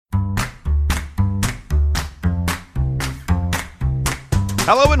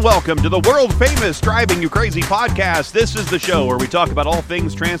Hello and welcome to the world-famous Driving You Crazy podcast. This is the show where we talk about all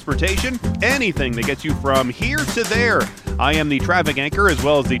things transportation, anything that gets you from here to there. I am the traffic anchor as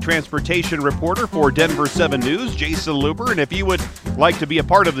well as the transportation reporter for Denver 7 News, Jason Looper. And if you would like to be a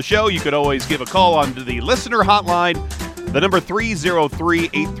part of the show, you could always give a call onto the listener hotline, the number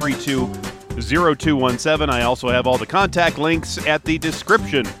 303-832-0217. I also have all the contact links at the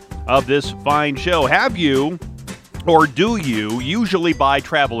description of this fine show. Have you, or do you, usually buy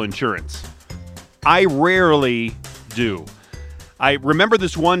travel insurance? I rarely do. I remember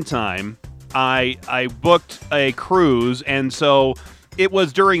this one time I booked a cruise, and so it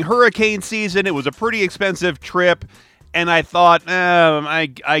was during hurricane season. It was a pretty expensive trip, and I thought,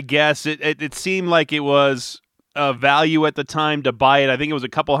 I guess it seemed like it was a value at the time to buy it. I think it was a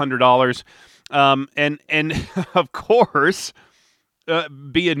couple $100. And of course,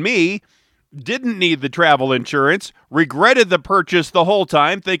 being me, didn't need the travel insurance, regretted the purchase the whole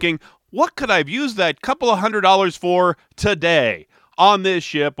time, thinking, what could I have used that couple of $100 for today on this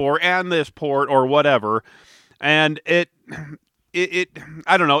ship or on this port or whatever? And it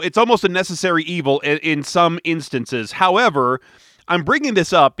I don't know, it's almost a necessary evil in some instances. However, I'm bringing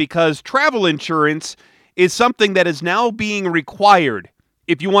this up because travel insurance is something that is now being required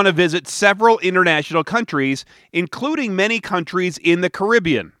if you want to visit several international countries, including many countries in the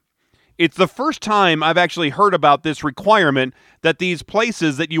Caribbean. It's the first time I've actually heard about this requirement that these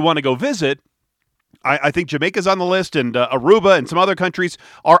places that you want to go visit, I think Jamaica's on the list, and Aruba and some other countries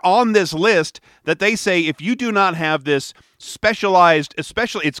are on this list, that they say if you do not have this specialized,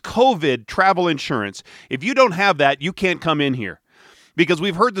 especially it's COVID travel insurance, if you don't have that, you can't come in here. Because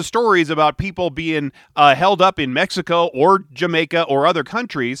we've heard the stories about people being held up in Mexico or Jamaica or other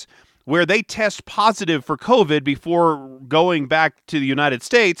countries where they test positive for COVID before going back to the United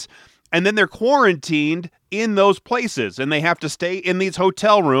States, and then they're quarantined in those places, and they have to stay in these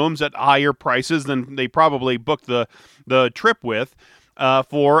hotel rooms at higher prices than they probably booked the trip with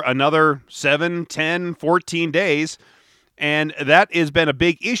for another 7, 10, 14 days. And that has been a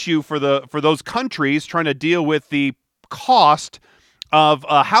big issue for those countries trying to deal with the cost of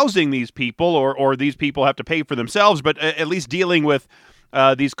housing these people, or these people have to pay for themselves, but at least dealing with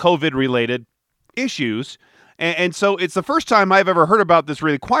these COVID-related issues. And so it's the first time I've ever heard about this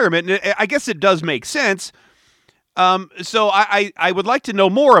requirement, and I guess it does make sense. So I would like to know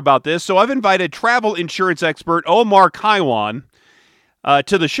more about this, so I've invited travel insurance expert Omar Kaiwan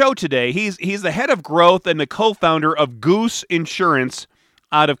to the show today. He's the head of growth and the co-founder of Goose Insurance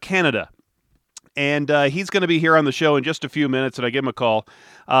out of Canada. And he's going to be here on the show in just a few minutes, and I give him a call,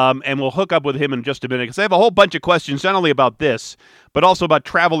 and we'll hook up with him in just a minute, because I have a whole bunch of questions, not only about this, but also about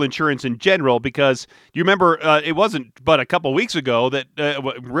travel insurance in general, because you remember it wasn't but a couple weeks ago that,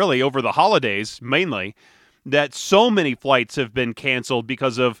 really over the holidays mainly, that so many flights have been canceled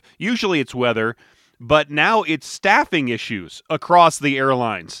because of, usually it's weather, but now it's staffing issues across the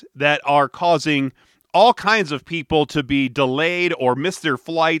airlines that are causing all kinds of people to be delayed or miss their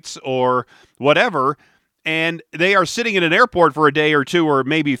flights or whatever, and they are sitting in an airport for a day or two or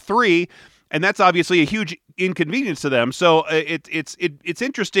maybe 3, and that's obviously a huge inconvenience to them. So it's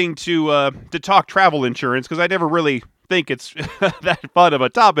interesting to talk travel insurance, because I never really think it's that fun of a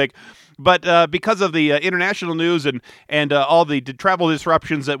topic, but because of the international news and all the travel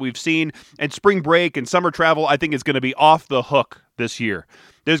disruptions that we've seen, and spring break and summer travel, I think is going to be off the hook this year.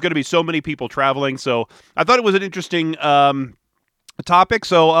 There's going to be so many people traveling, so I thought it was an interesting topic,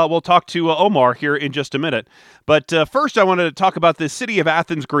 so we'll talk to Omar here in just a minute. But first, I wanted to talk about the city of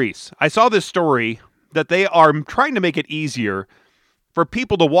Athens, Greece. I saw this story that they are trying to make it easier for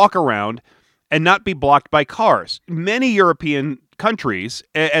people to walk around and not be blocked by cars. Many European countries,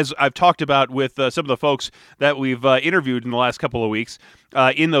 as I've talked about with some of the folks that we've interviewed in the last couple of weeks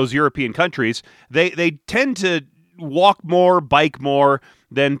in those European countries, they tend to walk more, bike more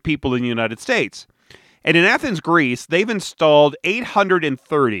than people in the United States. And in Athens, Greece, they've installed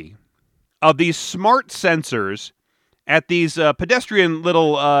 830 of these smart sensors at these pedestrian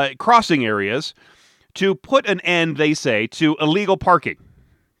little crossing areas to put an end, they say, to illegal parking.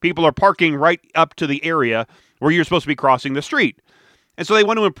 People are parking right up to the area where you're supposed to be crossing the street. And so they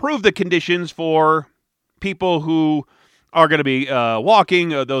want to improve the conditions for people who are going to be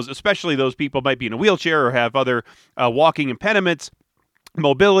walking, especially those people might be in a wheelchair or have other walking impediments,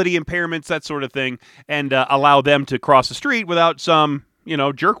 mobility impairments, that sort of thing, and allow them to cross the street without some,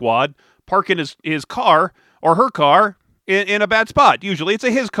 jerkwad parking his car or her car in a bad spot. Usually it's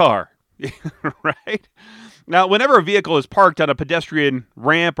his car, right? Now, whenever a vehicle is parked on a pedestrian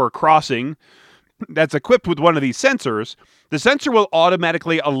ramp or crossing that's equipped with one of these sensors, the sensor will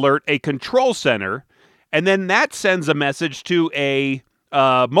automatically alert a control center, and then that sends a message to a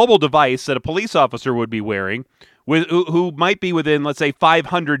mobile device that a police officer would be wearing, who might be within, let's say,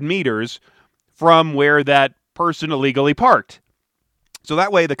 500 meters from where that person illegally parked. So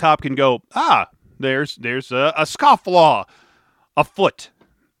that way the cop can go, there's a scofflaw afoot,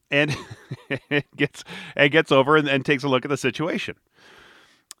 and it gets over and takes a look at the situation.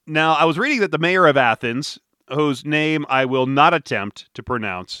 Now, I was reading that the mayor of Athens, whose name I will not attempt to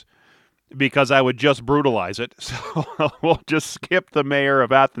pronounce because I would just brutalize it, so we'll just skip the mayor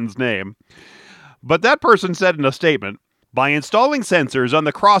of Athens' name. But that person said in a statement, by installing sensors on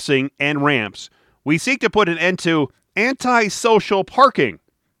the crossing and ramps, we seek to put an end to antisocial parking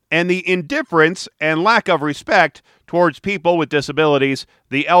and the indifference and lack of respect towards people with disabilities,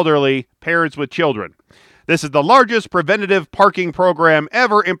 the elderly, parents with children. This is the largest preventative parking program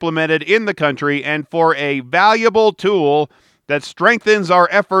ever implemented in the country and for a valuable tool that strengthens our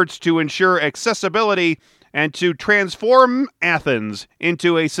efforts to ensure accessibility and to transform Athens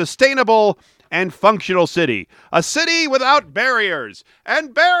into a sustainable and functional city. A city without barriers,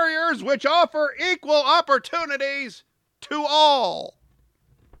 and barriers which offer equal opportunities to all.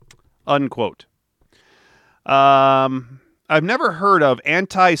 Unquote. I've never heard of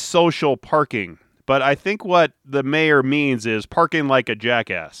antisocial parking, but I think what the mayor means is parking like a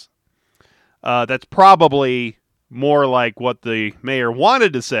jackass. That's probably more like what the mayor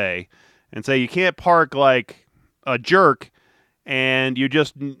wanted to say, and say you can't park like a jerk, and you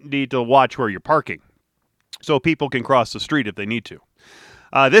just need to watch where you're parking so people can cross the street if they need to.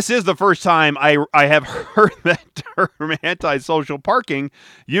 This is the first time I have heard that term antisocial parking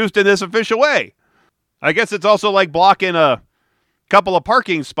used in this official way. I guess it's also like blocking a couple of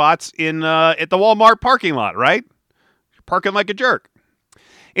parking spots at the Walmart parking lot, right? You're parking like a jerk.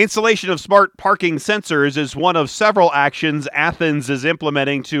 Installation of smart parking sensors is one of several actions Athens is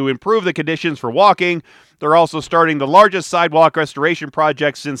implementing to improve the conditions for walking. They're also starting the largest sidewalk restoration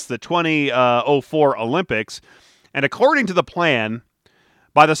project since the 2004 Olympics. And according to the plan,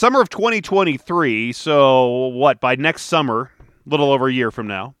 by the summer of 2023, so by next summer, a little over a year from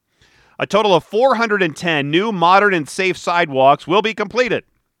now, a total of 410 new modern and safe sidewalks will be completed,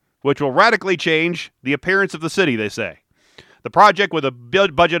 which will radically change the appearance of the city, they say. The project, with a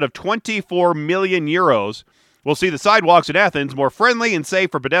budget of 24 million euros, will see the sidewalks in Athens more friendly and safe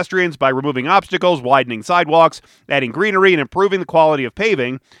for pedestrians by removing obstacles, widening sidewalks, adding greenery, and improving the quality of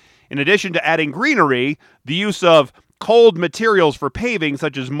paving. In addition to adding greenery, the use of cold materials for paving,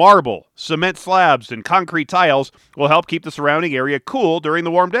 such as marble, cement slabs, and concrete tiles, will help keep the surrounding area cool during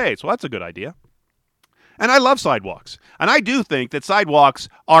the warm days. Well, that's a good idea. And I love sidewalks. And I do think that sidewalks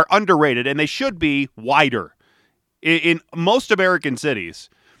are underrated, and they should be wider. In most American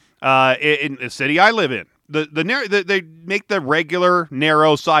cities, in the city I live in, they make the regular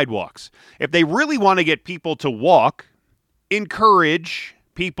narrow sidewalks. If they really want to get people to walk, encourage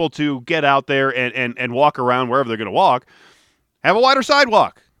people to get out there and walk around wherever they're going to walk, have a wider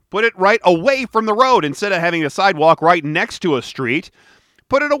sidewalk. Put it right away from the road instead of having a sidewalk right next to a street.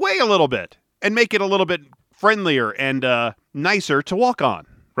 Put it away a little bit and make it a little bit friendlier and nicer to walk on,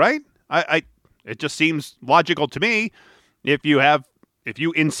 right? It just seems logical to me. If you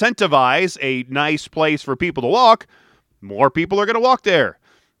incentivize a nice place for people to walk, more people are going to walk there.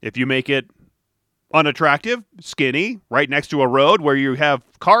 If you make it unattractive, skinny, right next to a road where you have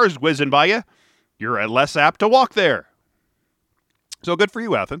cars whizzing by you, you're less apt to walk there. So good for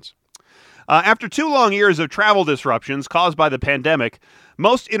you, Athens. After 2 long years of travel disruptions caused by the pandemic,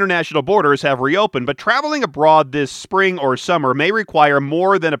 most international borders have reopened, but traveling abroad this spring or summer may require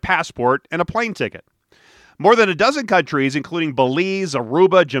more than a passport and a plane ticket. More than a dozen countries, including Belize,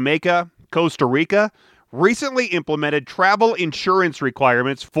 Aruba, Jamaica, Costa Rica, recently implemented travel insurance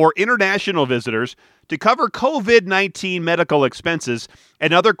requirements for international visitors to cover COVID-19 medical expenses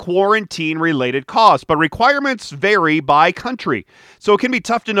and other quarantine-related costs, but requirements vary by country. So it can be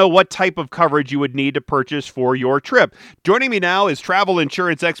tough to know what type of coverage you would need to purchase for your trip. Joining me now is travel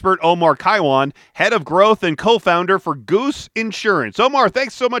insurance expert Omar Kaiwan, head of growth and co-founder for Goose Insurance. Omar,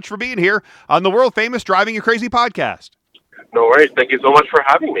 thanks so much for being here on the world-famous Driving You Crazy podcast. No worries. Thank you so much for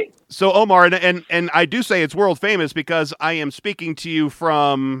having me. So, Omar, and I do say it's world famous because I am speaking to you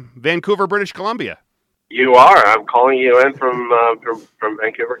from Vancouver, British Columbia. You are. I'm calling you in from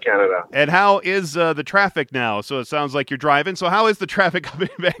Vancouver, Canada. And how is the traffic now? So it sounds like you're driving. So how is the traffic up in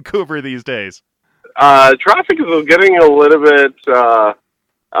Vancouver these days? Traffic is getting a little bit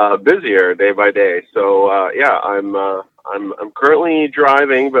busier day by day. So I'm currently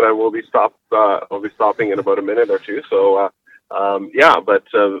driving, but I will be stopping in about a minute or two. So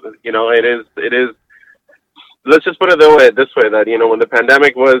it is. Let's just put it this way that, when the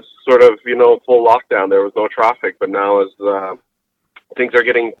pandemic was sort of, full lockdown, there was no traffic. But now as things are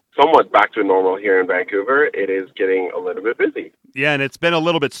getting somewhat back to normal here in Vancouver, it is getting a little bit busy. Yeah, and it's been a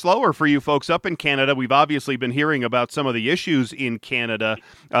little bit slower for you folks up in Canada. We've obviously been hearing about some of the issues in Canada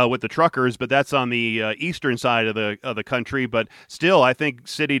with the truckers, but that's on the eastern side of the country. But still, I think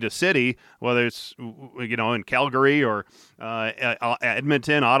city to city, whether it's in Calgary or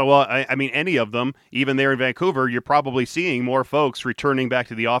Edmonton, Ottawa, I mean any of them, even there in Vancouver, you're probably seeing more folks returning back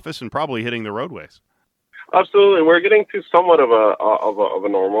to the office and probably hitting the roadways. Absolutely, we're getting to somewhat of a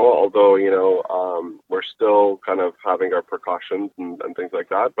normal, although we're still kind of having our precautions and things like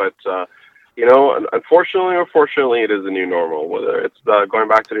that. But unfortunately or fortunately, it is a new normal. Whether it's going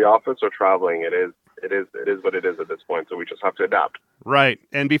back to the office or traveling, it is what it is at this point. So we just have to adapt. Right.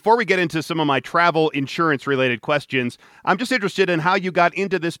 And before we get into some of my travel insurance related questions, I'm just interested in how you got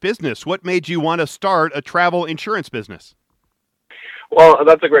into this business. What made you want to start a travel insurance business? Well,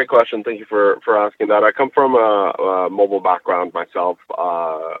 that's a great question. Thank you for asking that. I come from a mobile background myself,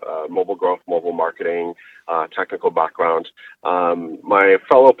 mobile growth, mobile marketing, technical background. My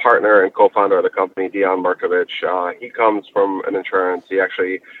fellow partner and co-founder of the company, Dion Markovich, he comes from an insurance. He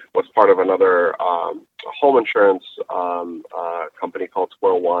actually was part of another home insurance company called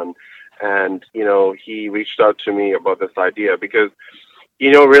Square One. And, he reached out to me about this idea because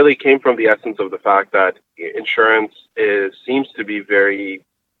really came from the essence of the fact that insurance seems to be very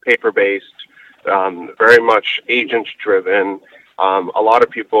paper-based, very much agent-driven. A lot of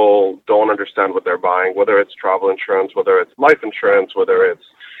people don't understand what they're buying, whether it's travel insurance, whether it's life insurance, whether it's,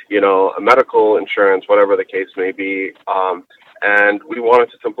 a medical insurance, whatever the case may be. And we wanted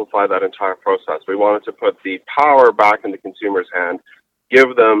to simplify that entire process. We wanted to put the power back in the consumer's hand,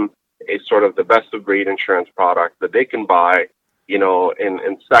 give them a sort of the best-of-breed insurance product that they can buy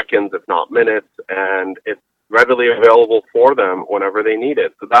in seconds, if not minutes, and it's readily available for them whenever they need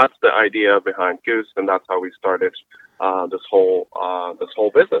it. So that's the idea behind Goose, and that's how we started this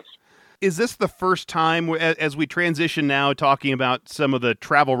whole business. Is this the first time, as we transition now, talking about some of the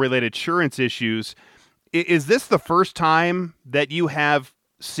travel-related insurance issues, is this the first time that you have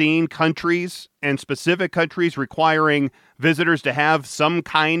seen countries and specific countries requiring visitors to have some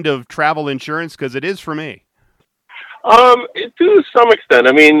kind of travel insurance? Because it is for me. To some extent.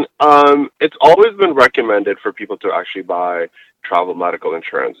 I mean, it's always been recommended for people to actually buy travel medical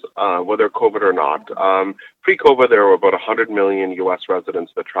insurance, whether COVID or not. Pre-COVID, there were about 100 million U.S.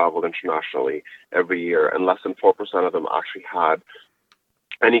 residents that traveled internationally every year, and less than 4% of them actually had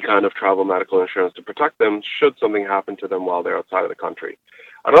any kind of travel medical insurance to protect them should something happen to them while they're outside of the country.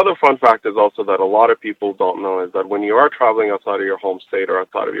 Another fun fact is also that a lot of people don't know is that when you are traveling outside of your home state or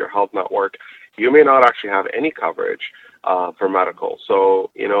outside of your health network, you may not actually have any coverage for medical.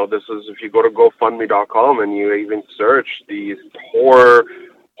 So, this is if you go to GoFundMe.com and you even search these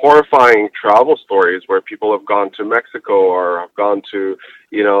horrifying travel stories where people have gone to Mexico or have gone to,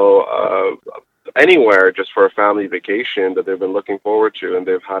 anywhere just for a family vacation that they've been looking forward to, and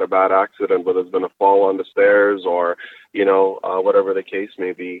they've had a bad accident, whether it's been a fall on the stairs or, whatever the case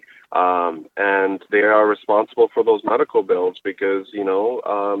may be. And they are responsible for those medical bills because, they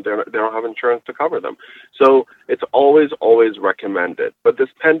don't have insurance to cover them. So it's always recommended. But this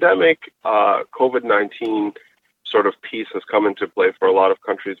pandemic, COVID-19 sort of piece has come into play for a lot of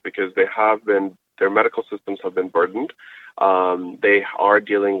countries because their medical systems have been burdened. They are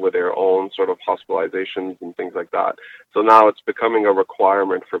dealing with their own sort of hospitalizations and things like that. So now it's becoming a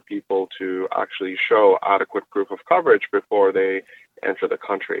requirement for people to actually show adequate proof of coverage before they enter the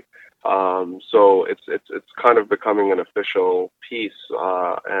country. So it's kind of becoming an official piece,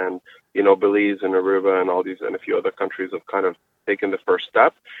 and Belize and Aruba and all these and a few other countries have kind of taken the first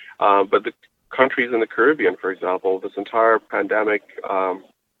step. But the countries in the Caribbean, for example, this entire pandemic,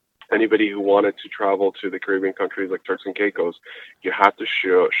 anybody who wanted to travel to the Caribbean countries like Turks and Caicos, you had to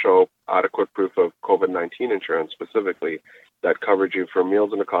show adequate proof of COVID-19 insurance specifically that covered you for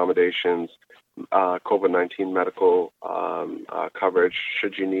meals and accommodations, COVID-19 medical coverage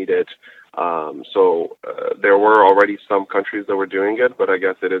should you need it. So there were already some countries that were doing it, but I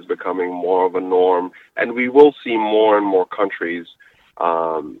guess it is becoming more of a norm. And we will see more and more countries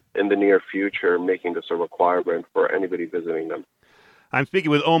in the near future making this a requirement for anybody visiting them. I'm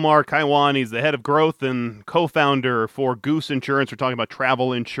speaking with Omar Kaiwan. He's the head of growth and co-founder for Goose Insurance. We're talking about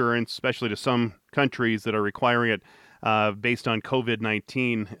travel insurance, especially to some countries that are requiring it based on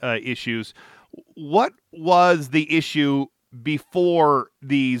COVID-19 issues. What was the issue before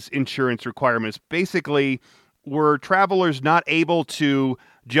these insurance requirements? Basically, were travelers not able to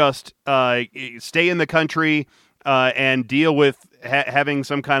just stay in the country and deal with having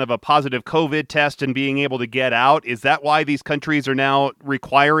some kind of a positive COVID test and being able to get out? Is that why these countries are now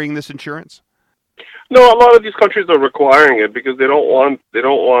requiring this insurance? No, a lot of these countries are requiring it because they don't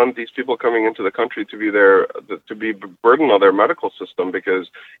want these people coming into the country to be burden on their medical system, because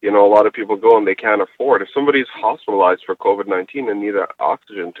a lot of people go and they can't afford. If somebody's hospitalized for COVID-19 and need an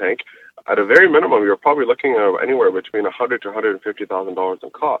oxygen tank, at a very minimum, you're probably looking at anywhere between $100 to $150,000 in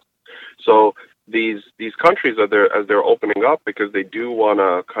cost. So these countries, as they're opening up, because they do want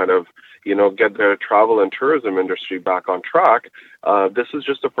to kind of get their travel and tourism industry back on track. This is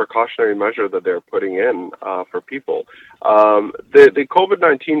just a precautionary measure that they're putting in for people. The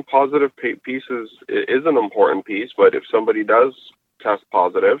COVID-19 positive piece is an important piece, but if somebody does test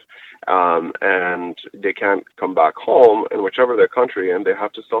positive and they can't come back home in whichever their country, and they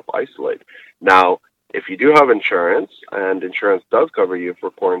have to self-isolate. Now, if you do have insurance, and insurance does cover you for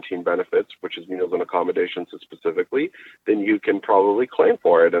quarantine benefits, which is meals and accommodations specifically, then you can probably claim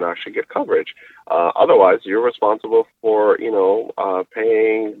for it and actually get coverage. Otherwise, you're responsible for,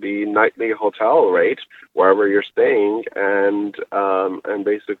 paying the nightly hotel rate wherever you're staying, and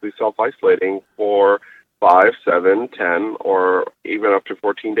basically self-isolating for 5, 7, 10, or even up to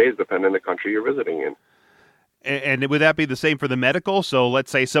 14 days, depending on the country you're visiting in. And would that be the same for the medical? So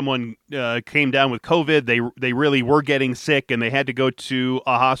let's say someone came down with COVID, they really were getting sick, and they had to go to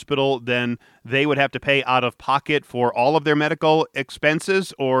a hospital, then they would have to pay out of pocket for all of their medical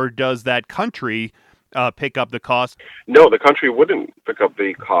expenses, or does that country pick up the cost? No, the country wouldn't pick up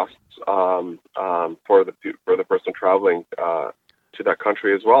the costs for the person traveling to that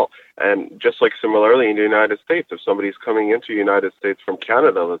country as well. And just like similarly in the United States, if somebody's coming into the United States from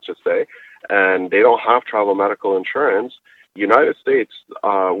Canada, let's just say, and they don't have travel medical insurance, United States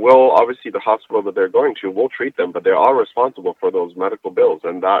will, obviously the hospital that they're going to will treat them, but they are responsible for those medical bills,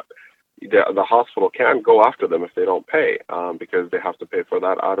 and that the hospital can go after them if they don't pay, because they have to pay for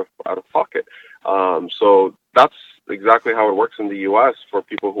that out of pocket. So that's exactly how it works in the U.S. for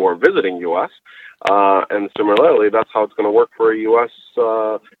people who are visiting U.S. And similarly, that's how it's going to work for a U.S.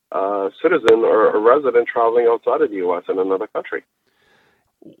 Citizen or a resident traveling outside of the U.S. in another country.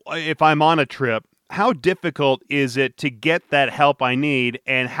 If I'm on a trip, how difficult is it to get that help I need,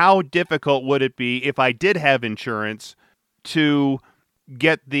 and how difficult would it be if I did have insurance to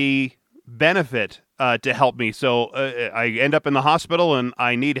get the benefit to help me? So I end up in the hospital and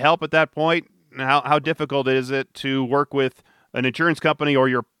I need help at that point. How difficult is it to work with an insurance company or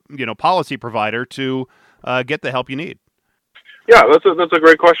your policy provider to get the help you need? Yeah, that's a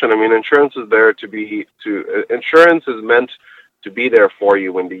great question. I mean, insurance is there insurance is meant to be there for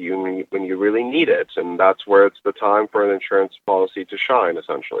you when you really need it, and that's where it's the time for an insurance policy to shine,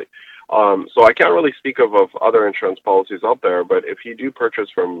 essentially. So I can't really speak of other insurance policies out there, but if you do purchase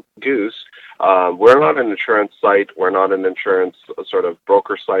from Goose, we're not an insurance site, we're not an insurance sort of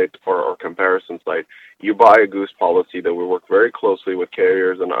broker site or comparison site. You buy a Goose policy that we work very closely with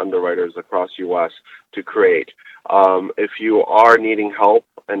carriers and underwriters across U.S. to create. If you are needing help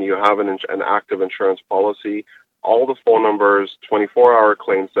and you have an active insurance policy, all the phone numbers, 24-hour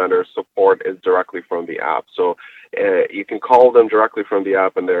claim center support is directly from the app. So you can call them directly from the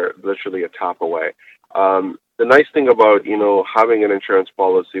app, and they're literally a tap away. The nice thing about, having an insurance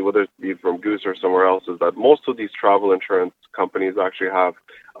policy, whether it be from Goose or somewhere else, is that most of these travel insurance companies actually have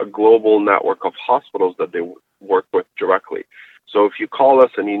a global network of hospitals that they work with directly. So if you call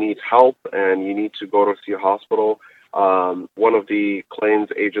us and you need help and you need to go to see a hospital, one of the claims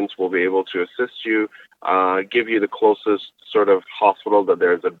agents will be able to assist you, give you the closest sort of hospital that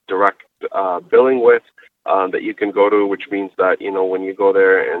there's a direct billing with that you can go to, which means that, when you go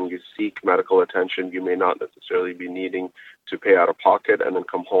there and you seek medical attention, you may not necessarily be needing to pay out of pocket and then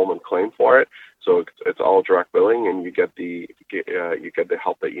come home and claim for it. So it's all direct billing, and you get the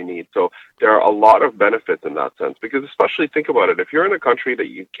help that you need. So there are a lot of benefits in that sense, because especially think about it, if you're in a country that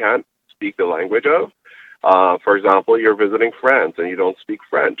you can't speak the language of, for example, you're visiting France and you don't speak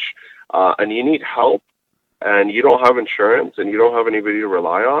French, and you need help, and you don't have insurance and you don't have anybody to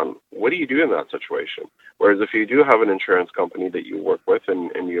rely on, what do you do in that situation? Whereas if you do have an insurance company that you work with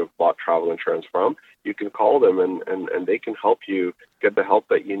and you have bought travel insurance from, you can call them and they can help you get the help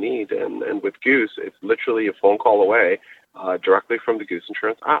that you need. And with Goose, it's literally a phone call away directly from the Goose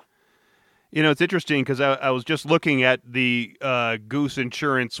Insurance app. It's interesting because I was just looking at the Goose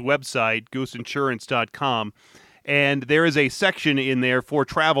Insurance website, gooseinsurance.com, and there is a section in there for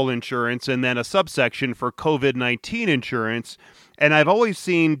travel insurance and then a subsection for COVID-19 insurance. And I've always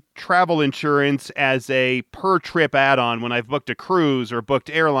seen travel insurance as a per-trip add-on. When I've booked a cruise or booked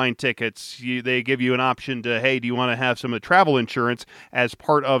airline tickets, they give you an option to, hey, do you want to have some of the travel insurance as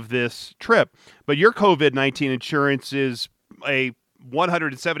part of this trip? But your COVID-19 insurance is a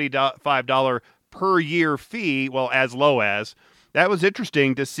 $175 per year fee, well, as low as. That was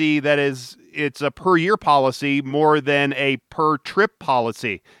interesting to see that is it's a per year policy more than a per trip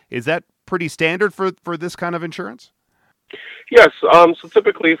policy. Is that pretty standard for this kind of insurance? Yes. So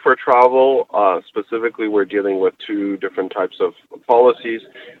typically for travel, specifically, we're dealing with two different types of policies.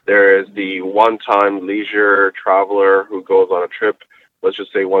 There is the one-time leisure traveler who goes on a trip, let's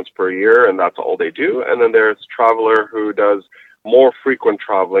just say once per year, and that's all they do. And then there's traveler who does more frequent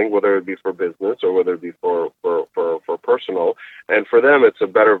traveling, whether it be for business or whether it be for personal. And for them, it's a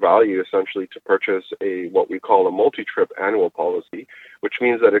better value essentially to purchase what we call a multi-trip annual policy, which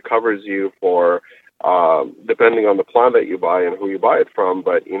means that it covers you for depending on the plan that you buy and who you buy it from.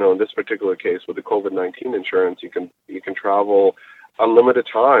 But in this particular case with the COVID-19 insurance, you can travel unlimited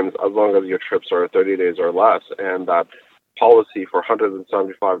times as long as your trips are 30 days or less, and that policy for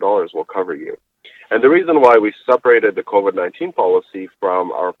 $175 will cover you. And the reason why we separated the COVID-19 policy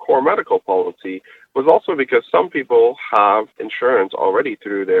from our core medical policy was also because some people have insurance already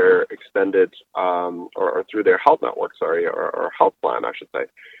through their extended or through their health network, or health plan, I should say.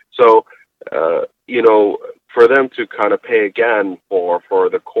 So for them to kind of pay again for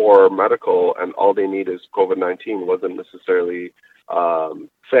the core medical and all they need is COVID-19 wasn't necessarily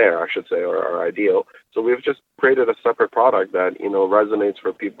fair, I should say, or ideal. So we've just created a separate product that, resonates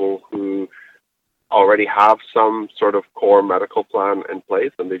for people who already have some sort of core medical plan in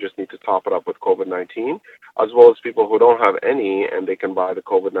place and they just need to top it up with COVID-19, as well as people who don't have any and they can buy the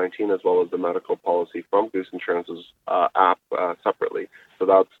COVID-19 as well as the medical policy from Goose Insurance's app separately. So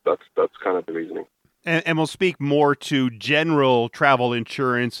that's kind of the reasoning. And we'll speak more to general travel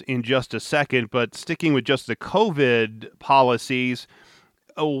insurance in just a second, but sticking with just the COVID policies,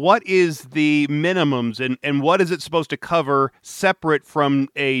 what is the minimums and what is it supposed to cover separate from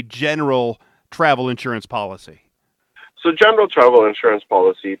a general travel insurance policy? So general travel insurance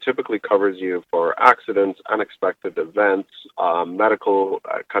policy typically covers you for accidents, unexpected events, medical,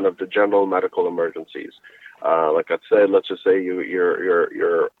 kind of the general medical emergencies. Like I said, let's just say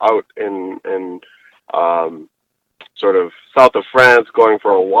you're out in sort of south of France going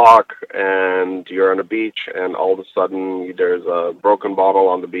for a walk and you're on a beach and all of a sudden there's a broken bottle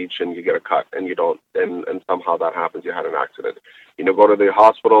on the beach and you get a cut and you don't and somehow that happens, you had an accident. Go to the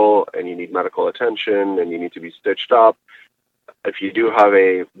hospital and you need medical attention and you need to be stitched up. If you do have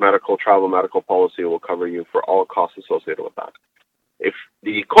a travel medical policy, it will cover you for all costs associated with that. If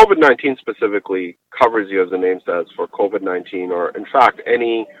the COVID-19 specifically covers you, as the name says, for COVID-19 or in fact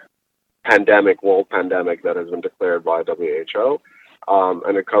any world pandemic that has been declared by WHO,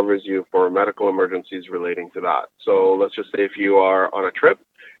 and it covers you for medical emergencies relating to that. So let's just say if you are on a trip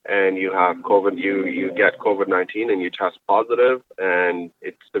and you have COVID, you get COVID-19 and you test positive and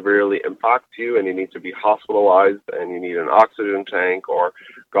it severely impacts you and you need to be hospitalized and you need an oxygen tank or,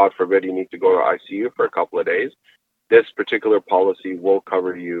 God forbid, you need to go to ICU for a couple of days, this particular policy will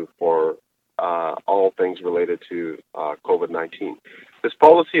cover you for all things related to COVID-19. This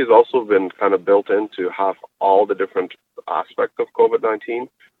policy has also been kind of built in to have all the different aspects of COVID-19.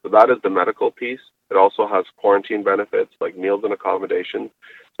 So that is the medical piece. It also has quarantine benefits like meals and accommodations.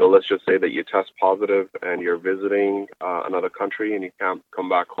 So let's just say that you test positive and you're visiting another country and you can't come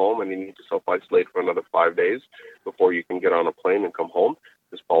back home and you need to self-isolate for another 5 days before you can get on a plane and come home.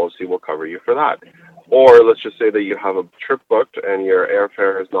 This policy will cover you for that. Or let's just say that you have a trip booked and your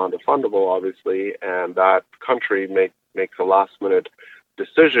airfare is non-refundable, obviously, and that country makes a last-minute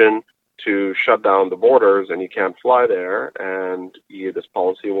decision to shut down the borders and you can't fly there, and this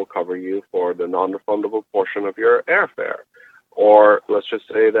policy will cover you for the non-refundable portion of your airfare. Or let's just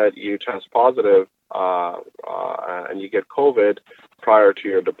say that you test positive and you get COVID prior to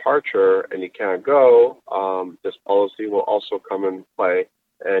your departure and you can't go, this policy will also come in play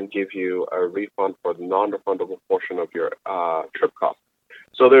and give you a refund for the non-refundable portion of your trip cost.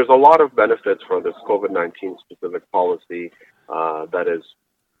 So there's a lot of benefits for this COVID-19 specific policy that is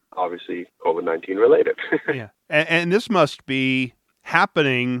obviously COVID-19 related. Yeah, and this must be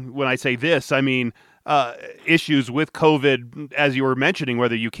happening. When I say this, I mean issues with COVID, as you were mentioning,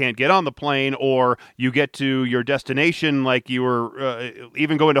 whether you can't get on the plane or you get to your destination, like you were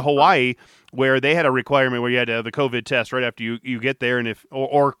even going to Hawaii, where they had a requirement where you had to have the COVID test right after you get there, and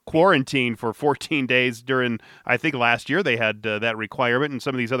or quarantine for 14 days during, I think last year they had that requirement, and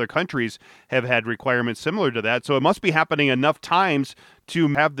some of these other countries have had requirements similar to that. So it must be happening enough times to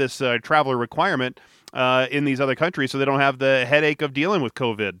have this traveler requirement in these other countries so they don't have the headache of dealing with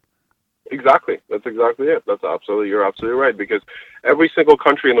COVID. Exactly. That's exactly it. You're absolutely right, because every single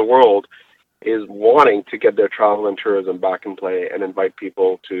country in the world is wanting to get their travel and tourism back in play and invite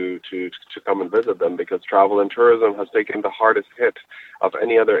people to come and visit them, because travel and tourism has taken the hardest hit of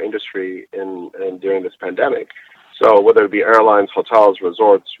any other industry in during this pandemic. So whether it be airlines, hotels,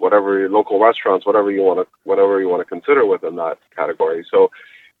 resorts, whatever, local restaurants, whatever you want to consider within that category. So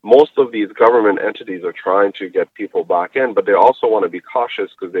most of these government entities are trying to get people back in, but they also want to be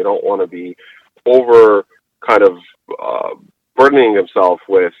cautious because they don't want to be over kind of burdening themselves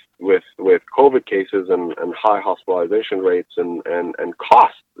with COVID cases and high hospitalization rates and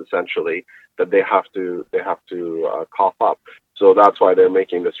costs essentially that they have to cough up. So that's why they're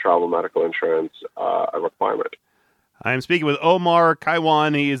making this travel medical insurance a requirement. I'm speaking with Omar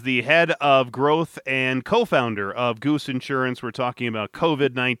Kaiwan. He is the head of growth and co-founder of Goose Insurance. We're talking about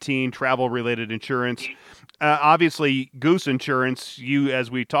COVID-19 travel-related insurance. Obviously, Goose Insurance, as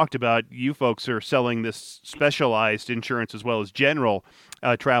we talked about, you folks are selling this specialized insurance as well as general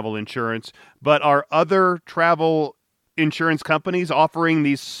travel insurance. But are other travel insurance companies offering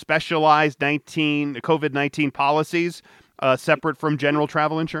these specialized COVID-19 policies separate from general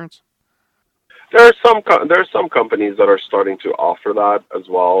travel insurance? There are some companies that are starting to offer that as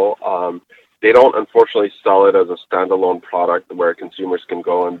well. They don't unfortunately sell it as a standalone product where consumers can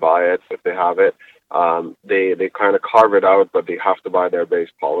go and buy it if they have it. They kind of carve it out, but they have to buy their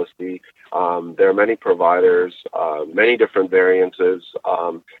base policy. There are many providers, many different variances.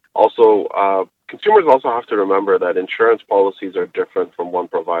 Consumers also have to remember that insurance policies are different from one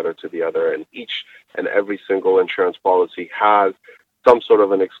provider to the other, and each and every single insurance policy has some sort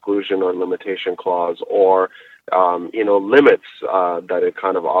of an exclusion or limitation clause or, limits that it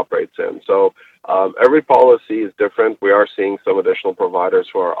kind of operates in. So every policy is different. We are seeing some additional providers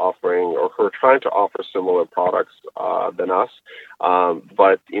who are offering or who are trying to offer similar products than us.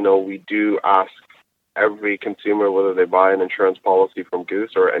 But we do ask every consumer, whether they buy an insurance policy from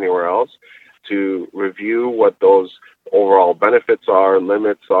Goose or anywhere else, to review what those overall benefits are,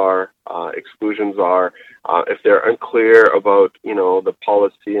 limits are, exclusions are. If they're unclear about, the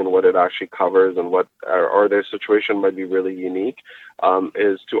policy and what it actually covers and what, or their situation might be really unique,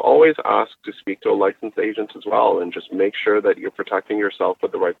 is to always ask to speak to a licensed agent as well and just make sure that you're protecting yourself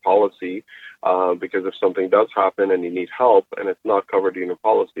with the right policy. Because if something does happen and you need help and it's not covered in your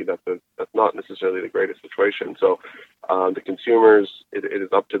policy, that's not necessarily the greatest situation. So the consumers, it is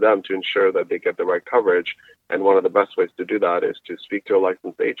up to them to ensure that they get the right coverage. And one of the best ways to do that is to speak to a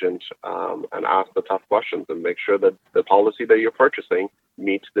licensed agent and ask the tough questions and make sure that the policy that you're purchasing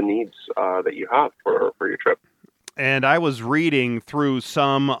meets the needs that you have for your trip. And I was reading through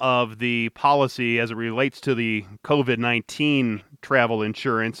some of the policy as it relates to the COVID-19 travel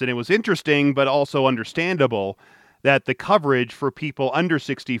insurance, and it was interesting but also understandable that the coverage for people under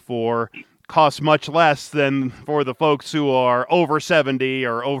 64 costs much less than for the folks who are over 70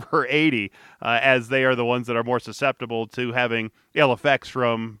 or over 80, as they are the ones that are more susceptible to having ill effects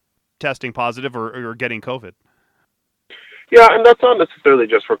from testing positive or getting COVID. Yeah, and that's not necessarily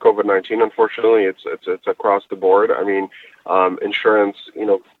just for COVID-19. Unfortunately, it's across the board. I mean, insurance,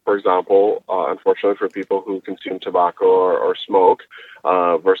 for example, unfortunately for people who consume tobacco or smoke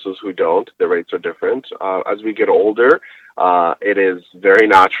versus who don't, the rates are different. As we get older, it is very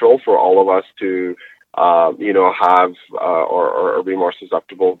natural for all of us to have or be more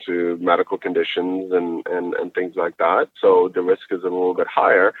susceptible to medical conditions and things like that. So the risk is a little bit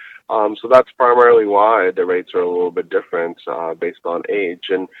higher. So that's primarily why the rates are a little bit different based on age.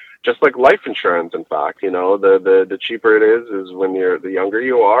 And just like life insurance, in fact, the cheaper it is when the younger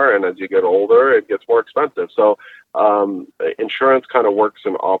you are, and as you get older, it gets more expensive. So insurance kind of works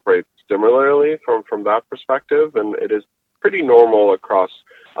and operates similarly from that perspective, and it is pretty normal across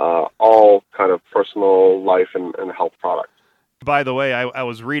all kind of personal life and health products. By the way, I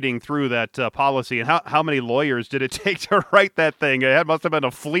was reading through that policy, and how many lawyers did it take to write that thing? It must have been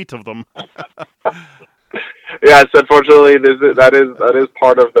a fleet of them. Yes, unfortunately, that is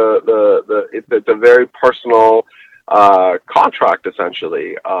part of it's a very personal contract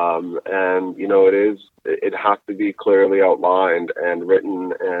essentially, and it has to be clearly outlined and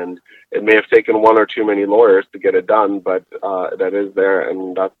written, and it may have taken one or too many lawyers to get it done, but that is there,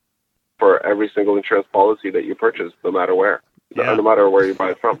 and that's for every single insurance policy that you purchase, no matter where. Yeah. No matter where you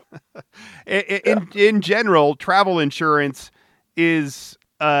buy it from. In general, travel insurance is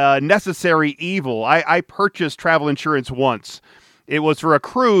a necessary evil. I purchased travel insurance once. It was for a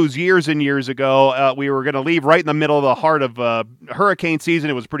cruise years and years ago. We were going to leave right in the middle of the heart of hurricane season.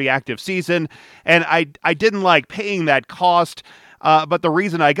 It was a pretty active season, and I didn't like paying that cost. But the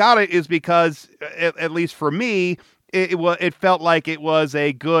reason I got it is because, at least for me, it felt like it was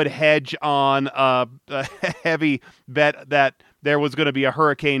a good hedge on a heavy bet that there was going to be a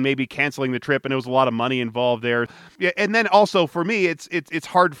hurricane, maybe canceling the trip, and there was a lot of money involved there. And then also for me, it's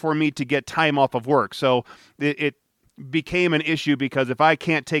hard for me to get time off of work, so it became an issue because if I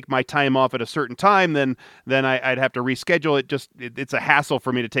can't take my time off at a certain time, then I'd have to reschedule it. It's a hassle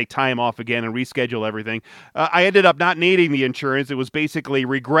for me to take time off again and reschedule everything. I ended up not needing the insurance. It was basically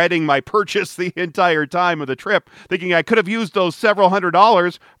regretting my purchase the entire time of the trip, thinking I could have used those several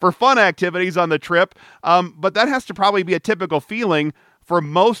 $100s for fun activities on the trip. But that has to probably be a typical feeling for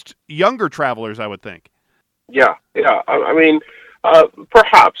most younger travelers, I would think. Yeah. I mean,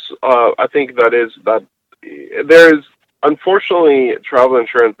 perhaps. I think that there's, unfortunately, travel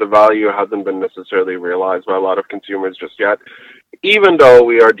insurance, the value hasn't been necessarily realized by a lot of consumers just yet, even though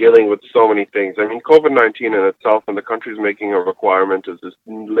we are dealing with so many things. I mean, COVID-19 in itself, and the country's making a requirement, is this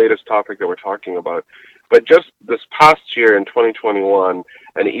latest topic that we're talking about. But just this past year in 2021,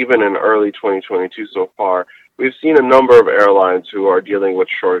 and even in early 2022 so far, we've seen a number of airlines who are dealing with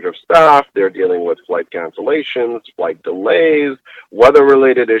shortage of staff. They're dealing with flight cancellations, flight delays,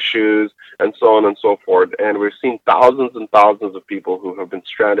 weather-related issues, and so on and so forth. And we've seen thousands and thousands of people who have been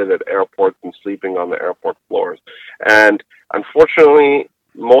stranded at airports and sleeping on the airport floors. And unfortunately,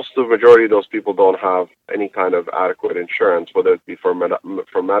 the majority of those people don't have any kind of adequate insurance, whether it be for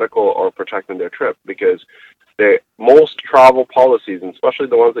medical or protecting their trip, because most travel policies, and especially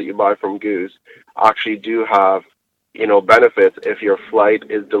the ones that you buy from Goose, actually do have, benefits if your flight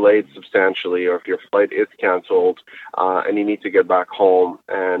is delayed substantially, or if your flight is canceled and you need to get back home,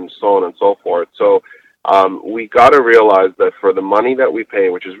 and so on and so forth. So we got to realize that for the money that we pay,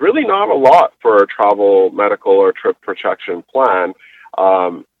 which is really not a lot for a travel, medical, or trip protection plan,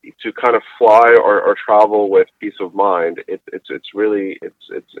 to kind of fly or travel with peace of mind, it's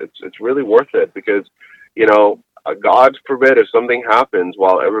really worth it, because God forbid if something happens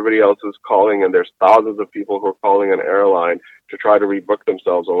while everybody else is calling, and there's thousands of people who are calling an airline to try to rebook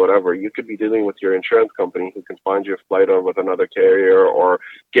themselves or whatever, you could be dealing with your insurance company, who can find you a flight over with another carrier, or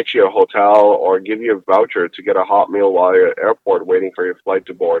get you a hotel, or give you a voucher to get a hot meal while you're at the airport waiting for your flight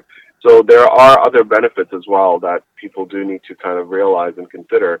to board. So there are other benefits as well that people do need to kind of realize and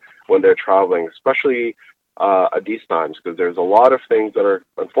consider when they're traveling, especially at these times, because there's a lot of things that are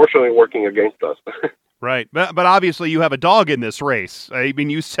unfortunately working against us. Right. But obviously you have a dog in this race. I mean,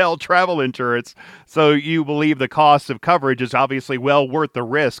 you sell travel insurance, so you believe the cost of coverage is obviously well worth the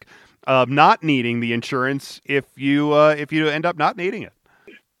risk of not needing the insurance if you end up not needing it.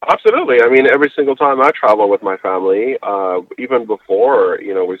 Absolutely. I mean, every single time I travel with my family, even before,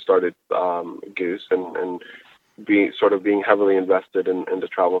 we started Goose and being heavily invested in the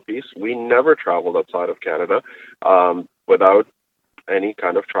travel piece, we never traveled outside of Canada without any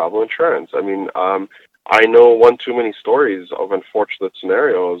kind of travel insurance. I mean, I know one too many stories of unfortunate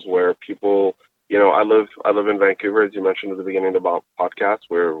scenarios where people, I live in Vancouver, as you mentioned at the beginning of the podcast,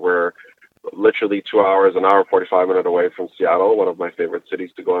 where we're literally 2 hours, an hour, 45 minutes away from Seattle, one of my favorite cities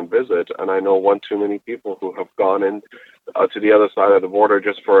to go and visit. And I know one too many people who have gone in to the other side of the border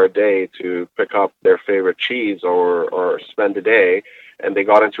just for a day to pick up their favorite cheese or spend a day, and they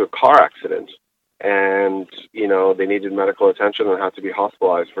got into a car accident. And, they needed medical attention and had to be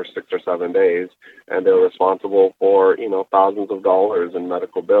hospitalized for 6 or 7 days. And they were responsible for, thousands of dollars in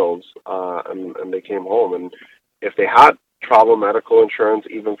medical bills. And they came home. And if they had travel medical insurance,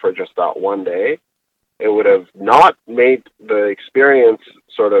 even for just that one day, it would have not made the experience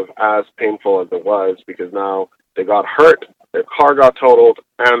sort of as painful as it was, because now they got hurt, their car got totaled,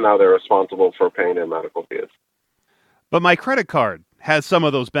 and now they're responsible for paying their medical fees. But my credit card has some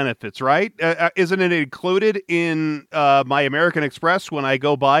of those benefits, right? Isn't it included in my American Express when I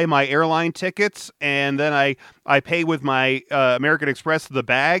go buy my airline tickets, and then I pay with my American Express the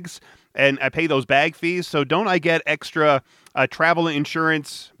bags, and I pay those bag fees? So don't I get extra travel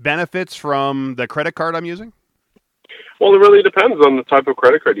insurance benefits from the credit card I'm using? Well, it really depends on the type of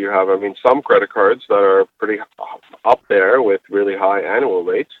credit card you have. I mean, some credit cards that are pretty up there with really high annual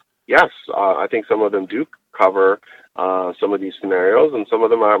rates, yes, I think some of them do cover some of these scenarios, and some of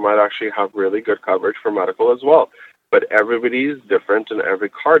them might actually have really good coverage for medical as well. But everybody is different, and every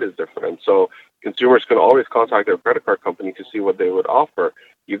card is different. So consumers can always contact their credit card company to see what they would offer.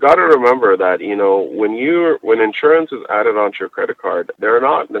 You got to remember that, when insurance is added onto your credit card, they're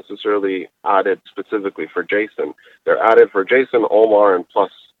not necessarily added specifically for Jason. They're added for Jason, Omar, and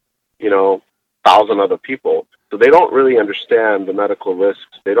plus, 1,000 other people. So they don't really understand the medical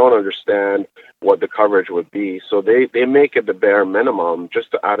risks. They don't understand what the coverage would be. So they make it the bare minimum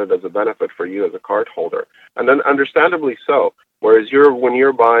just to add it as a benefit for you as a card holder. And then understandably so. Whereas when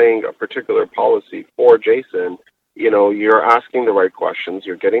you're buying a particular policy for Jason, you're asking the right questions.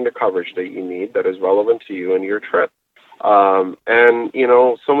 You're getting the coverage that you need that is relevant to you and your trip. And,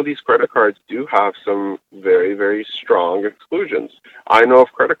 some of these credit cards do have some very, very strong exclusions. I know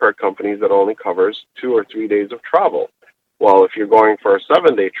of credit card companies that only covers 2 or 3 days of travel. Well, if you're going for a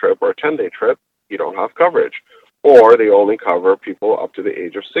 7-day trip or a 10-day trip, you don't have coverage. Or they only cover people up to the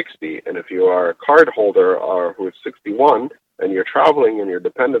age of 60. And if you are a card holder or who is 61 and you're traveling and you're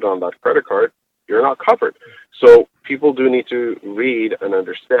dependent on that credit card, you're not covered. So people do need to read and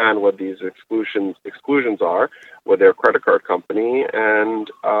understand what these exclusions are with their credit card company and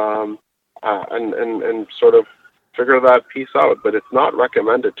sort of figure that piece out. But it's not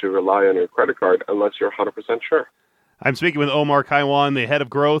recommended to rely on your credit card unless you're 100% sure. I'm speaking with Omar Kaiwan, the head of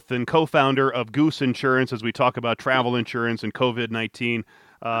growth and co-founder of Goose Insurance, as we talk about travel insurance and COVID-19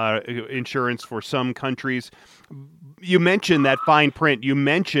 insurance for some countries. You mentioned that fine print. You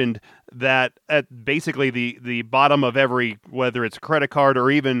mentioned that at basically the bottom of every, whether it's a credit card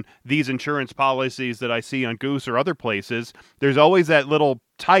or even these insurance policies that I see on Goose or other places, there's always that little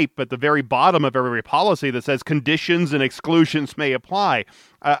type at the very bottom of every policy that says conditions and exclusions may apply.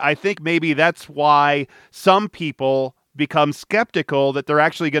 I think maybe that's why some people become skeptical that they're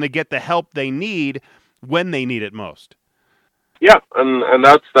actually going to get the help they need when they need it most. Yeah, and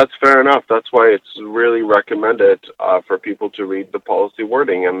that's fair enough. That's why it's really recommended for people to read the policy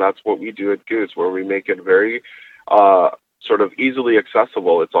wording, and that's what we do at Goose, where we make it very sort of easily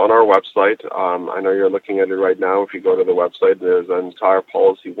accessible. It's on our website. I know you're looking at it right now. If you go to the website, there's an entire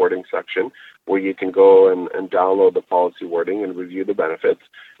policy wording section where you can go and download the policy wording and review the benefits.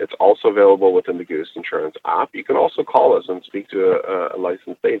 It's also available within the Goose Insurance app. You can also call us and speak to a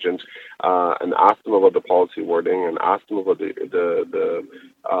licensed agent and ask them about the policy wording and ask them about the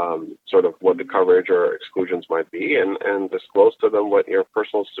sort of what the coverage or exclusions might be and disclose to them what your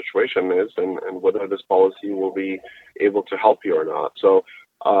personal situation is and whether this policy will be able to help you or not. So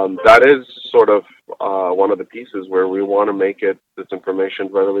that is sort of one of the pieces where we want to make this information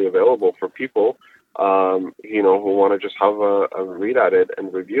readily available for people, who want to just have a read at it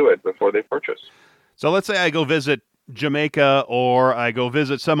and review it before they purchase. So let's say I go visit Jamaica or I go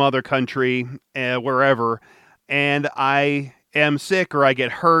visit some other country, wherever, and I am sick or I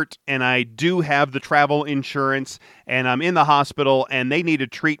get hurt and I do have the travel insurance and I'm in the hospital and they need to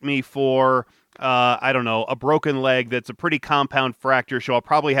treat me for a broken leg that's a pretty compound fracture, so I'll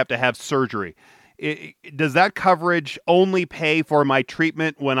probably have to have surgery. Does that coverage only pay for my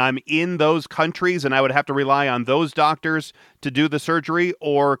treatment when I'm in those countries and I would have to rely on those doctors to do the surgery?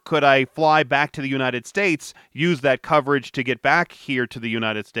 Or could I fly back to the United States, use that coverage to get back here to the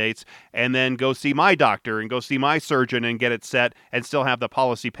United States, and then go see my doctor and go see my surgeon and get it set and still have the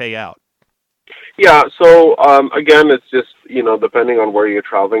policy pay out? Yeah, so again, it's just, depending on where you're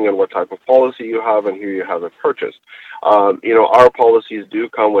traveling and what type of policy you have and who you have it purchased. Our policies do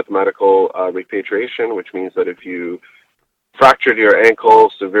come with medical repatriation, which means that if you fractured your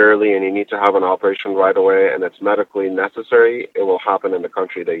ankle severely and you need to have an operation right away and it's medically necessary, it will happen in the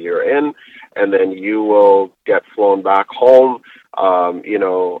country that you're in, and then you will get flown back home.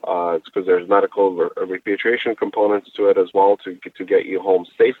 It's because there's medical repatriation components to it as well to get you home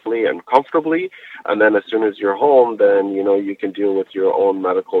safely and comfortably. And then as soon as you're home, then, you can deal with your own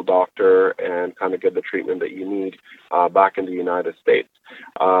medical doctor and kind of get the treatment that you need back in the United States.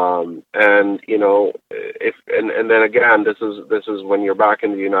 And then again, this is when you're back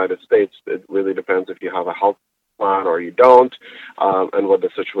in the United States, it really depends if you have a health plan or you don't, and what the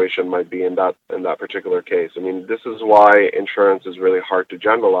situation might be in that particular case. I mean, this is why insurance is really hard to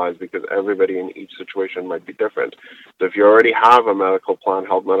generalize, because everybody in each situation might be different. So if you already have a medical plan,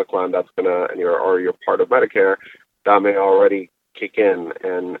 health medical plan, you're part of Medicare, that may already kick in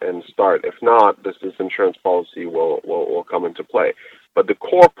and start. If not, this insurance policy will come into play. But the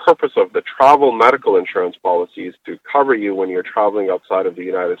core purpose of the travel medical insurance policy is to cover you when you're traveling outside of the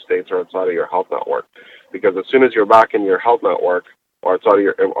United States or outside of your health network. Because as soon as you're back in your health network or outside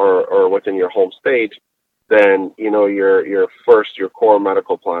of or within your home state, then your core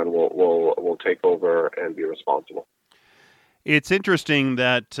medical plan will take over and be responsible. It's interesting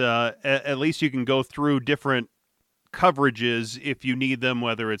that at least you can go through different coverages if you need them,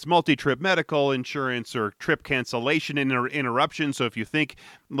 whether it's multi-trip medical insurance or trip cancellation and interruption. So if you think,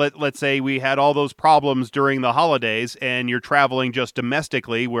 let's say we had all those problems during the holidays and you're traveling just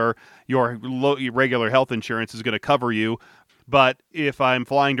domestically where your regular health insurance is going to cover you. But if I'm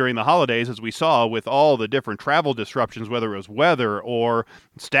flying during the holidays, as we saw with all the different travel disruptions, whether it was weather or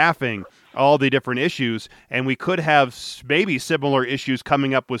staffing, all the different issues, and we could have maybe similar issues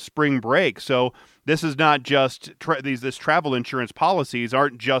coming up with spring break. So this is not just this travel insurance policies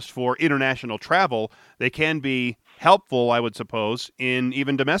aren't just for international travel. They can be helpful, I would suppose, in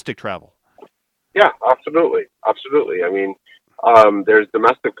even domestic travel. Yeah, absolutely, absolutely. I mean, there's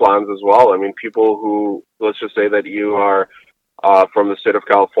domestic plans as well. I mean, people who, let's just say that you are from the state of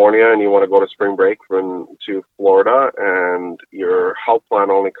California and you want to go to spring break to Florida, and your health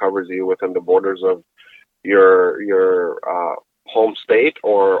plan only covers you within the borders of your home state,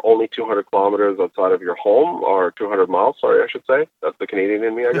 or only 200 kilometers outside of your home, or 200 miles. Sorry, I should say. That's the Canadian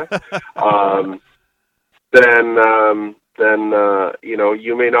in me, I guess. Um, then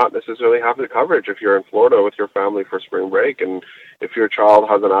you may not necessarily have the coverage if you're in Florida with your family for spring break, and if your child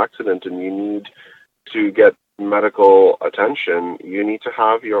has an accident and you need to get medical attention, you need to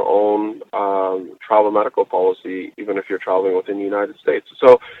have your own travel medical policy, even if you're traveling within the United States.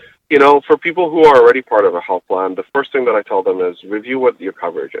 So, for people who are already part of a health plan, the first thing that I tell them is review what your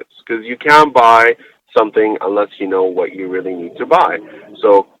coverage is, because you can't buy something unless you know what you really need to buy.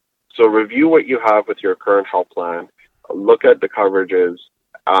 So, so review what you have with your current health plan, look at the coverages,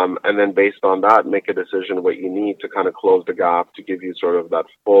 and then based on that, make a decision what you need to kind of close the gap to give you sort of that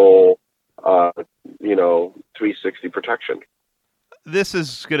full, uh, 360 protection. This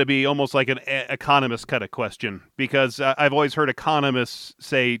is going to be almost like an economist kind of question, because I've always heard economists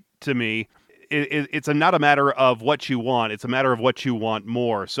say to me, it's not a matter of what you want, it's a matter of what you want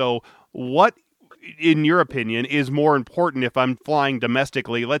more. So what, in your opinion, is more important if I'm flying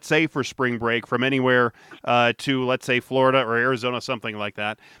domestically, let's say for spring break, from anywhere to, let's say, Florida or Arizona, something like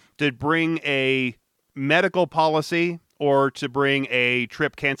that, to bring a medical policy or to bring a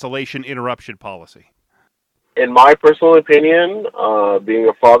trip cancellation interruption policy? In my personal opinion, being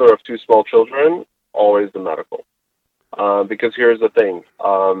a father of two small children, always the medical. Because here's the thing.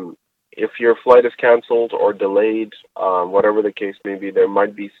 If your flight is canceled or delayed, whatever the case may be, there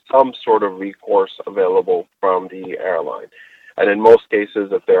might be some sort of recourse available from the airline. And in most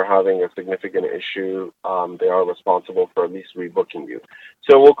cases, if they're having a significant issue, they are responsible for at least rebooking you.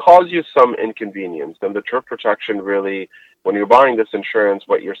 So it will cause you some inconvenience. And the trip protection really, when you're buying this insurance,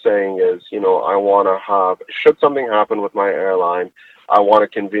 what you're saying is, I want to have, should something happen with my airline, I want a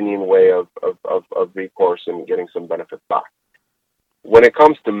convenient way of recourse and getting some benefits back. When it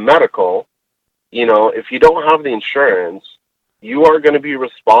comes to medical, if you don't have the insurance, you are going to be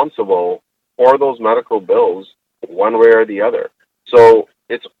responsible for those medical bills one way or the other. So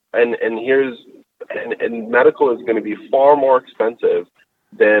it's and medical is going to be far more expensive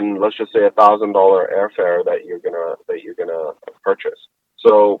than, let's just say, $1,000 airfare that you're gonna purchase.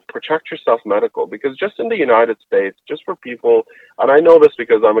 So protect yourself medical, because just in the United States, just for people, and I know this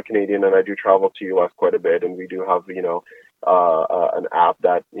because I'm a Canadian and I do travel to US quite a bit, and we do have an app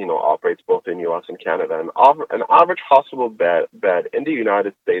that operates both in US and Canada. And an average hospital bed in the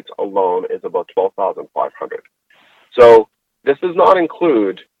United States alone is about 12,500. So this does not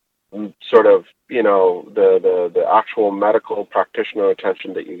include sort of the actual medical practitioner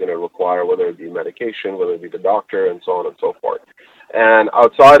attention that you're going to require, whether it be medication, whether it be the doctor, and so on and so forth. And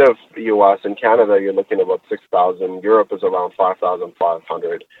outside of the U.S. and Canada, you're looking at about 6,000. Europe is around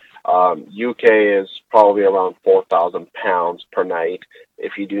 5,500. UK is probably around £4,000 per night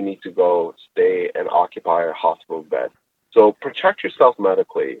if you do need to go stay and occupy a hospital bed. So protect yourself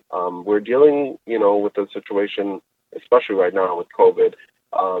medically. We're dealing, with a situation, especially right now with COVID,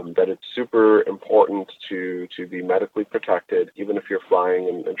 that it's super important to be medically protected, even if you're flying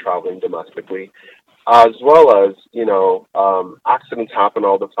and traveling domestically, as well as, accidents happen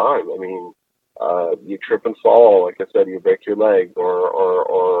all the time. I mean, you trip and fall, like I said, you break your leg,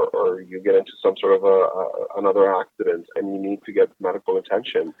 or you get into some sort of another accident and you need to get medical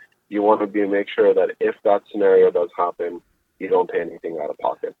attention. You want to make sure that if that scenario does happen, you don't pay anything out of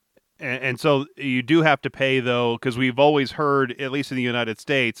pocket. And so you do have to pay, though, because we've always heard, at least in the United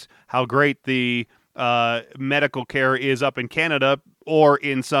States, how great the medical care is up in Canada or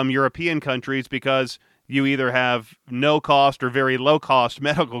in some European countries, because you either have no cost or very low cost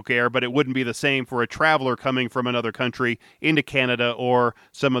medical care, but it wouldn't be the same for a traveler coming from another country into Canada or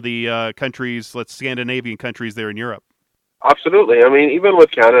some of the countries, Scandinavian countries there in Europe. Absolutely. I mean, even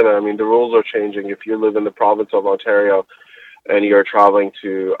with Canada, I mean, the rules are changing. If you live in the province of Ontario and you're traveling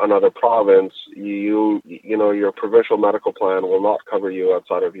to another province, your provincial medical plan will not cover you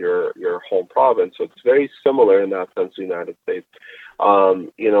outside of your home province. So it's very similar in that sense to the United States.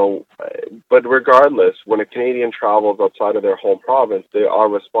 But regardless, when a Canadian travels outside of their home province, they are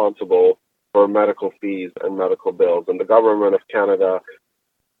responsible for medical fees and medical bills. And the government of Canada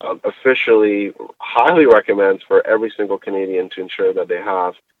officially highly recommends for every single Canadian to ensure that they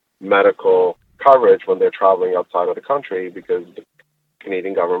have medical coverage when they're traveling outside of the country, because the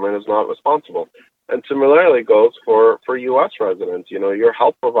Canadian government is not responsible. And similarly goes for U.S. residents. Your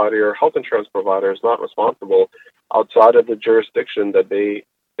health provider, your health insurance provider is not responsible outside of the jurisdiction that they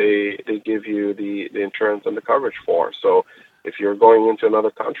they give you the insurance and the coverage for. So if you're going into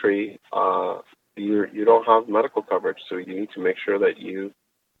another country, you don't have medical coverage, so you need to make sure that you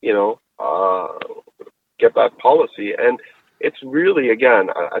get that policy. And it's really, again,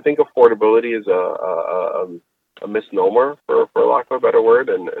 I think affordability is a misnomer, for lack of a better word,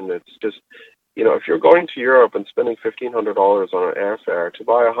 and it's just, if you're going to Europe and spending $1,500 on an airfare to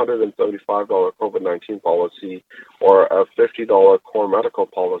buy a $175 COVID-19 policy or a $50 core medical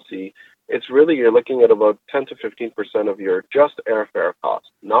policy, it's really, you're looking at about 10 to 15% of your just airfare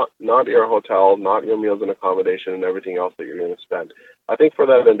cost, not your hotel, not your meals and accommodation and everything else that you're going to spend. I think for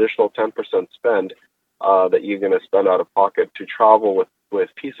that additional 10% spend that you're going to spend out of pocket to travel with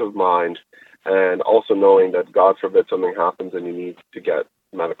peace of mind, and also knowing that, God forbid, something happens and you need to get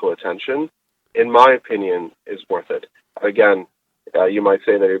medical attention, in my opinion, is worth it. Again, you might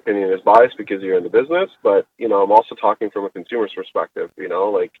say that your opinion is biased because you're in the business, but, I'm also talking from a consumer's perspective.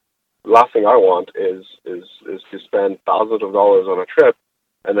 Last thing I want is to spend thousands of dollars on a trip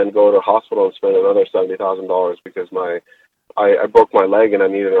and then go to the hospital and spend another $70,000 because I broke my leg and I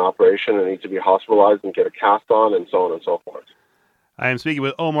needed an operation and need to be hospitalized and get a cast on and so on and so forth. I am speaking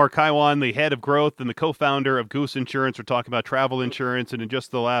with Omar Kaiwan, the head of growth and the co-founder of Goose Insurance. We're talking about travel insurance, and in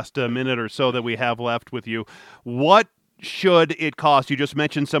just the last minute or so that we have left with you, what should it cost? You just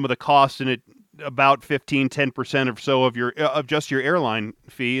mentioned some of the costs, and it about 10% or so of just your airline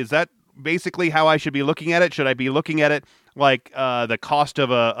fee. Is that basically how I should be looking at it? Should I be looking at it like the cost of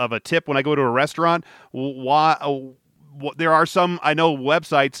a tip when I go to a restaurant? There are some, I know,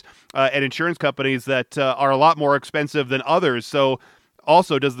 websites and insurance companies that are a lot more expensive than others. So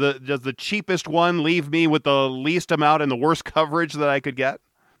also, does the cheapest one leave me with the least amount and the worst coverage that I could get?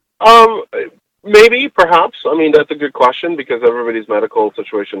 Maybe, perhaps. I mean, that's a good question because everybody's medical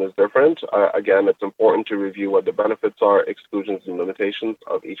situation is different. Again, it's important to review what the benefits are, exclusions and limitations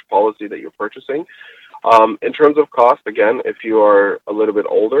of each policy that you're purchasing. In terms of cost, again, if you are a little bit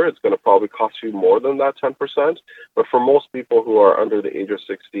older, it's going to probably cost you more than that 10%. But for most people who are under the age of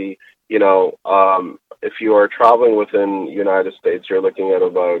 60, if you are traveling within the United States, you're looking at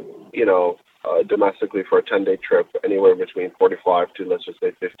about, domestically for a 10-day trip, anywhere between $45 to, let's just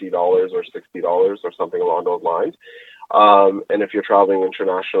say, $50 or $60 or something along those lines. And if you're traveling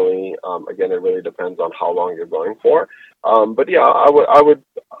internationally, again, it really depends on how long you're going for. But yeah, I would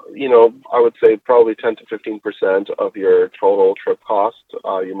say probably 10 to 15% of your total trip cost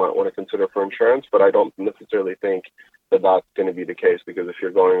you might want to consider for insurance. But I don't necessarily think that that's going to be the case, because if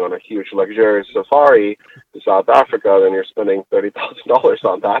you're going on a huge luxurious safari to South Africa, then you're spending $30,000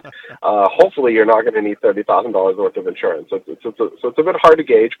 on that. Hopefully, you're not going to need $30,000 worth of insurance. So it's a bit hard to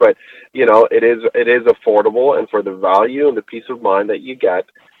gauge, but it is affordable, and for the value and the peace of mind that you get,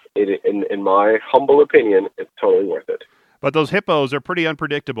 in my humble opinion, it's totally worth it. But those hippos are pretty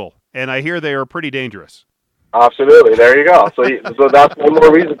unpredictable, and I hear they are pretty dangerous. Absolutely. There you go. So that's one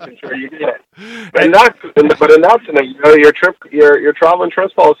more reason to ensure you get it. But in that scenario, your travel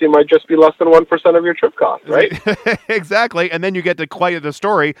insurance policy might just be less than 1% of your trip cost, right? Exactly. And then you get to quite the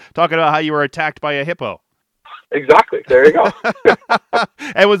story talking about how you were attacked by a hippo. Exactly. There you go.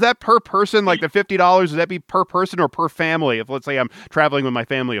 And was that per person, like the $50? Would that be per person or per family? If, let's say, I'm traveling with my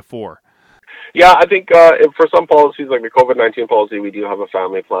family of 4. Yeah, I think for some policies, like the COVID-19 policy, we do have a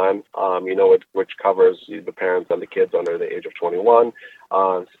family plan, which covers the parents and the kids under the age of 21.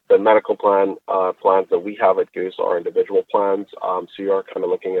 The medical plans that we have at Goose are individual plans, so you are kind of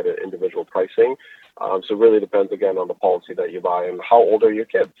looking at individual pricing. So it really depends, again, on the policy that you buy and how old are your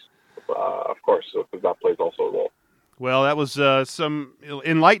kids, of course, because that plays also a role. Well, that was some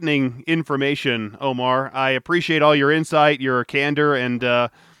enlightening information, Omar. I appreciate all your insight, your candor, and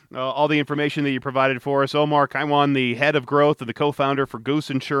all the information that you provided for us. Omar Kaiwan, the head of growth and the co-founder for Goose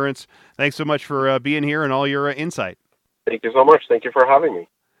Insurance. Thanks so much for being here and all your insight. Thank you so much. Thank you for having me.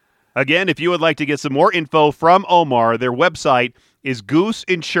 Again, if you would like to get some more info from Omar, their website is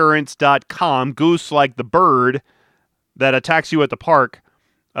gooseinsurance.com. Goose like the bird that attacks you at the park.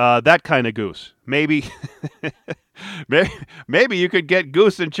 That kind of goose. Maybe you could get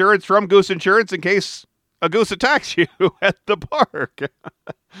Goose Insurance from Goose Insurance in case a goose attacks you at the park.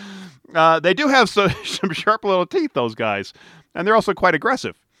 They do have some sharp little teeth, those guys, and they're also quite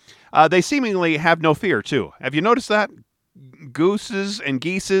aggressive. They seemingly have no fear, too. Have you noticed that? Gooses and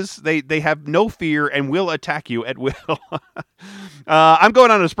geeses, they have no fear and will attack you at will. I'm going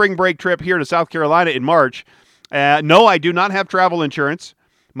on a spring break trip here to South Carolina in March. No, I do not have travel insurance.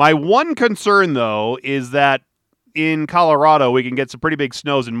 My one concern, though, is that in Colorado, we can get some pretty big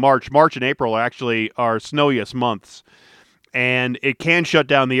snows in March. March and April are actually our snowiest months, and it can shut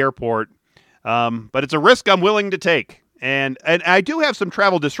down the airport. But it's a risk I'm willing to take, And I do have some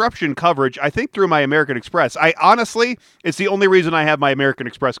travel disruption coverage, I think, through my American Express. Honestly, it's the only reason I have my American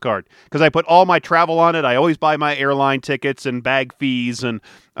Express card, because I put all my travel on it. I always buy my airline tickets and bag fees and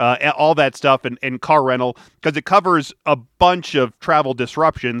all that stuff and car rental, because it covers a bunch of travel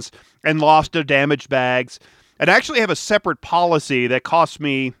disruptions and lost or damaged bags. And I actually have a separate policy that costs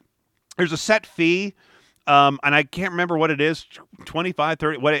me, there's a set fee, and I can't remember what it is, 25,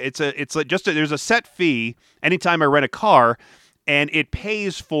 30, there's a set fee anytime I rent a car, and it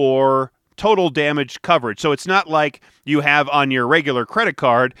pays for total damage coverage. So it's not like you have on your regular credit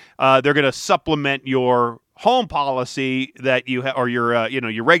card, they're going to supplement your home policy that you have, or your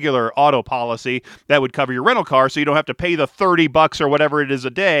your regular auto policy that would cover your rental car, so you don't have to pay the $30 or whatever it is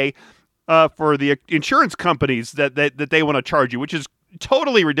a day for the insurance companies that they want to charge you, which is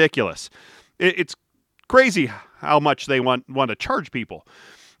totally ridiculous. It's crazy how much they want to charge people.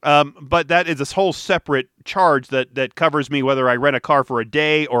 But that is this whole separate charge that covers me whether I rent a car for a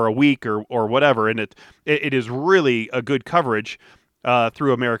day or a week or whatever, and it is really a good coverage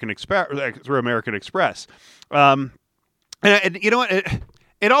through American Express. And you know what?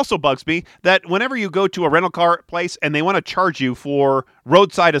 It also bugs me that whenever you go to a rental car place and they want to charge you for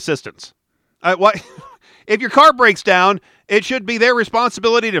roadside assistance, what if your car breaks down? It should be their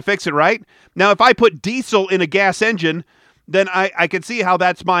responsibility to fix it, right? Now, if I put diesel in a gas engine, then I can see how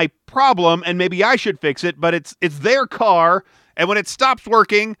that's my problem, and maybe I should fix it. But it's their car, and when it stops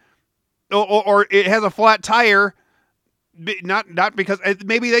working, or it has a flat tire, not because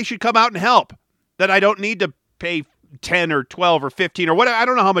maybe they should come out and help. That I don't need to pay 10 or 12 or 15 or whatever. I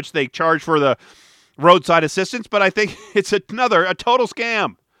don't know how much they charge for the roadside assistance, but I think it's a total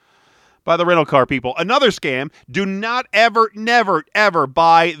scam by the rental car people. Another scam: do not never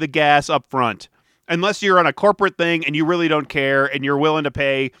buy the gas up front. Unless you're on a corporate thing and you really don't care and you're willing to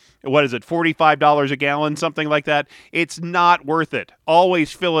pay, what is it, $45 a gallon, something like that, it's not worth it.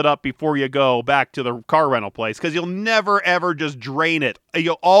 Always fill it up before you go back to the car rental place, because you'll never, ever just drain it.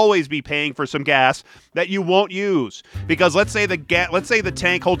 You'll always be paying for some gas that you won't use. Because let's say the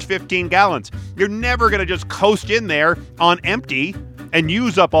tank holds 15 gallons. You're never going to just coast in there on empty and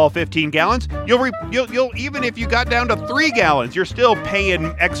use up all 15 gallons. You'll even if you got down to 3 gallons, you're still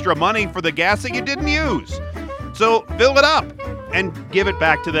paying extra money for the gas that you didn't use. So fill it up and give it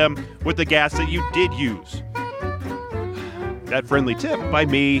back to them with the gas that you did use. That friendly tip by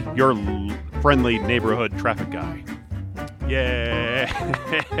me, your friendly neighborhood traffic guy. Yeah.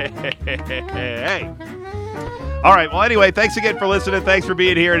 Hey. All right. Well, anyway, thanks again for listening. Thanks for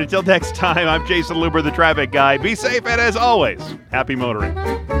being here. And until next time, I'm Jason Luber, the traffic guy. Be safe, and as always, happy motoring.